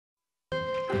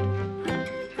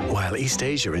While East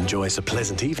Asia enjoys a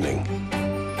pleasant evening,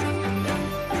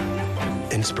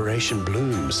 inspiration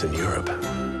blooms in Europe.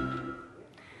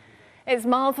 It's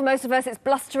mild for most of us, it's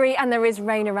blustery, and there is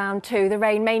rain around too. The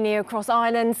rain mainly across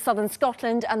Ireland, southern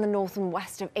Scotland and the north and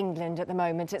west of England at the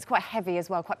moment. It's quite heavy as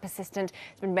well, quite persistent.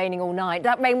 It's been raining all night.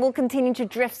 That rain will continue to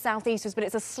drift southeastwards, but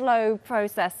it's a slow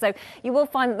process. So you will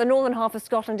find that the northern half of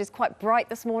Scotland is quite bright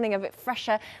this morning, a bit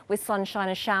fresher with sunshine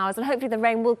and showers. And hopefully the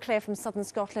rain will clear from southern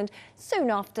Scotland soon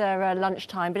after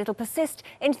lunchtime. But it'll persist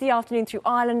into the afternoon through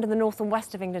Ireland and the north and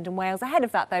west of England and Wales. Ahead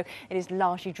of that, though, it is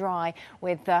largely dry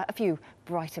with a few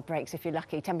brighter breaks if you're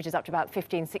lucky. Temperatures up to about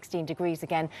 15-16 degrees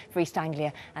again for East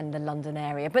Anglia and the London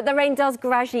area. But the rain does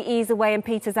gradually ease away and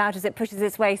peters out as it pushes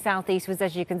its way southeastwards,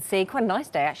 as you can see. Quite a nice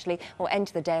day actually, or end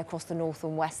to the day across the north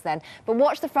and west then. But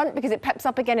watch the front because it peps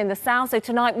up again in the south. So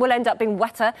tonight will end up being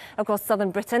wetter across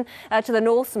southern Britain. To the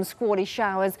north, some squally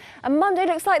showers. And Monday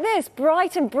looks like this,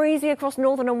 bright and breezy across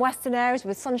northern and western areas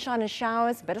with sunshine and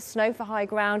showers. A bit of snow for high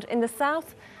ground. In the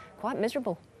south, quite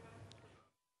miserable.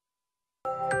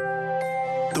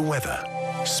 The weather,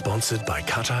 sponsored by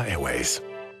Qatar Airways.